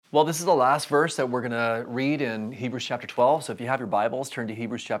Well, this is the last verse that we're going to read in Hebrews chapter 12. So if you have your Bibles, turn to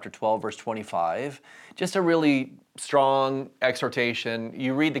Hebrews chapter 12, verse 25. Just a really strong exhortation.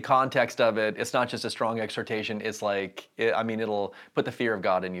 You read the context of it, it's not just a strong exhortation. It's like, it'll put the fear of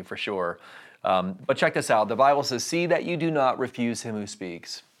God in you for sure. But check this out. The Bible says, see that you do not refuse him who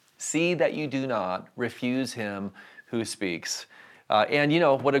speaks. See that you do not refuse him who speaks. And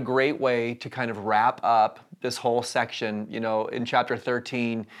what a great way to kind of wrap up this whole section. In chapter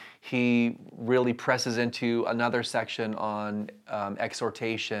 13, he really presses into another section on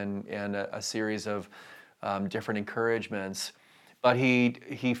exhortation and a series of different encouragements. But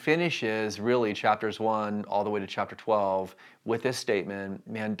he finishes really chapters 1 all the way to chapter 12 with this statement,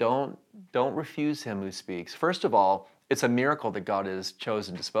 man, don't refuse him who speaks. First of all, it's a miracle that God has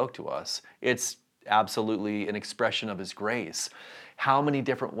chosen to spoke to us. It's absolutely an expression of his grace. How many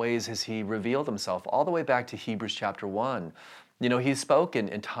different ways has he revealed himself? All the way back to Hebrews chapter 1. He's spoken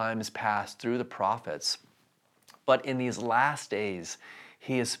in times past through the prophets. But in these last days,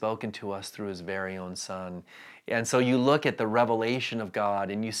 he has spoken to us through his very own Son. And so you look at the revelation of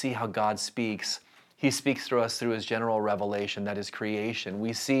God and you see how God speaks. He speaks through us through his general revelation, that is creation.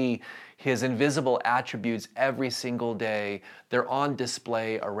 We see his invisible attributes every single day. They're on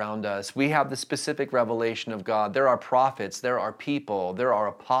display around us. We have the specific revelation of God. There are prophets, there are people, there are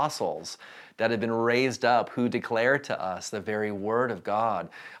apostles that have been raised up who declare to us the very word of God.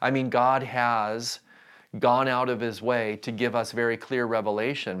 God has gone out of his way to give us very clear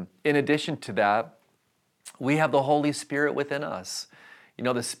revelation. In addition to that, we have the Holy Spirit within us.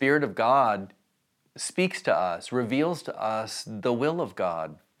 The Spirit of God speaks to us, reveals to us the will of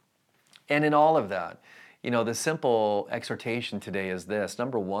God. And in all of that, the simple exhortation today is this.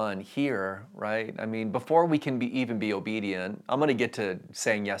 Number one, hear, right? Before we can even be obedient, I'm going to get to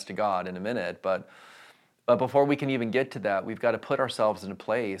saying yes to God in a minute, but before we can even get to that, we've got to put ourselves in a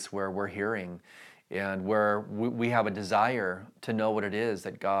place where we're hearing and where we have a desire to know what it is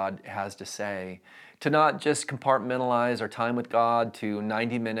that God has to say. To not just compartmentalize our time with God to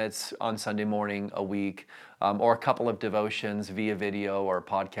 90 minutes on Sunday morning a week, or a couple of devotions via video or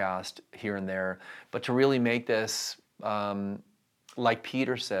podcast here and there, but to really make this, like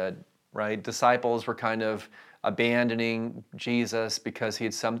Peter said, right? Disciples were kind of abandoning Jesus because he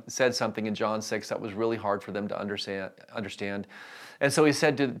had said something in John 6 that was really hard for them to understand. And so he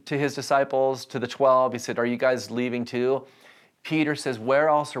said to his disciples, to the 12, he said, are you guys leaving too? Peter says, where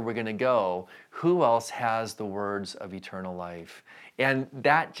else are we going to go? Who else has the words of eternal life? And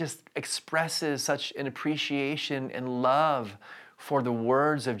that just expresses such an appreciation and love for the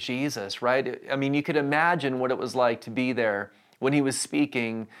words of Jesus, right? You could imagine what it was like to be there when he was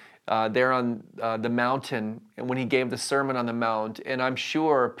speaking there on the mountain and when he gave the Sermon on the Mount. And I'm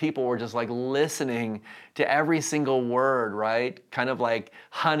sure people were just like listening to every single word, right? Kind of like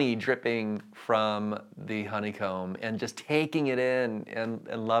honey dripping from the honeycomb and just taking it in and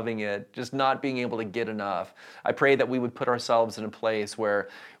loving it, just not being able to get enough. I pray that we would put ourselves in a place where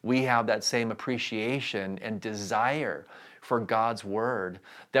we have that same appreciation and desire for God's word,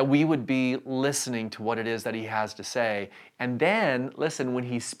 that we would be listening to what it is that he has to say. And then, listen, when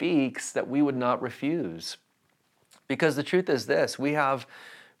he speaks, that we would not refuse. Because the truth is this,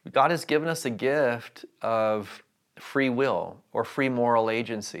 God has given us a gift of free will or free moral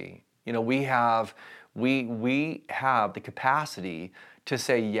agency. We have the capacity to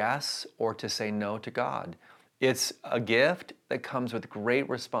say yes or to say no to God. It's a gift that comes with great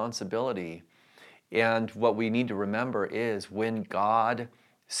responsibility. And what we need to remember is when God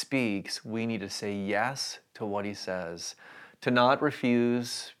speaks, we need to say yes to what he says, to not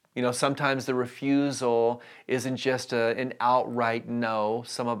refuse. Sometimes the refusal isn't just an outright no.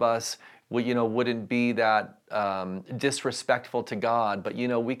 Some of us wouldn't be that disrespectful to God, but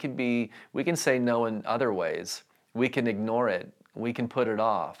we can say no in other ways. We can ignore it. We can put it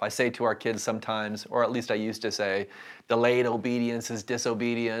off. I say to our kids sometimes, or at least I used to say, delayed obedience is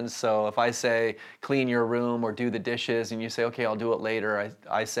disobedience. So if I say, clean your room or do the dishes, and you say, okay, I'll do it later,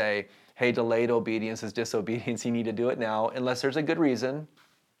 I say, hey, delayed obedience is disobedience. You need to do it now, unless there's a good reason.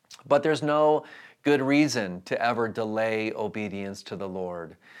 But there's no good reason to ever delay obedience to the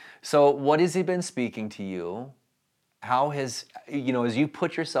Lord. So what has he been speaking to you? How has, as you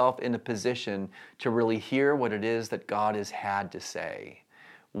put yourself in a position to really hear what it is that God has had to say,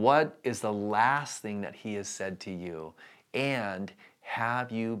 what is the last thing that he has said to you? And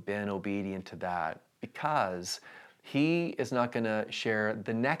have you been obedient to that? Because he is not going to share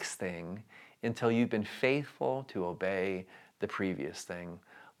the next thing until you've been faithful to obey the previous thing.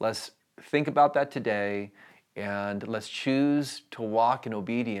 Let's think about that today. And let's choose to walk in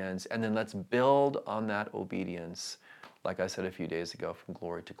obedience, and then let's build on that obedience like I said a few days ago, from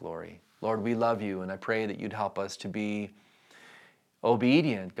glory to glory. Lord, we love you, and I pray that you'd help us to be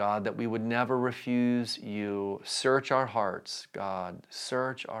obedient, God, that we would never refuse you. Search our hearts, God,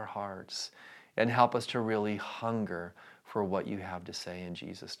 search our hearts, and help us to really hunger for what you have to say in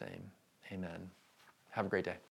Jesus' name. Amen. Have a great day.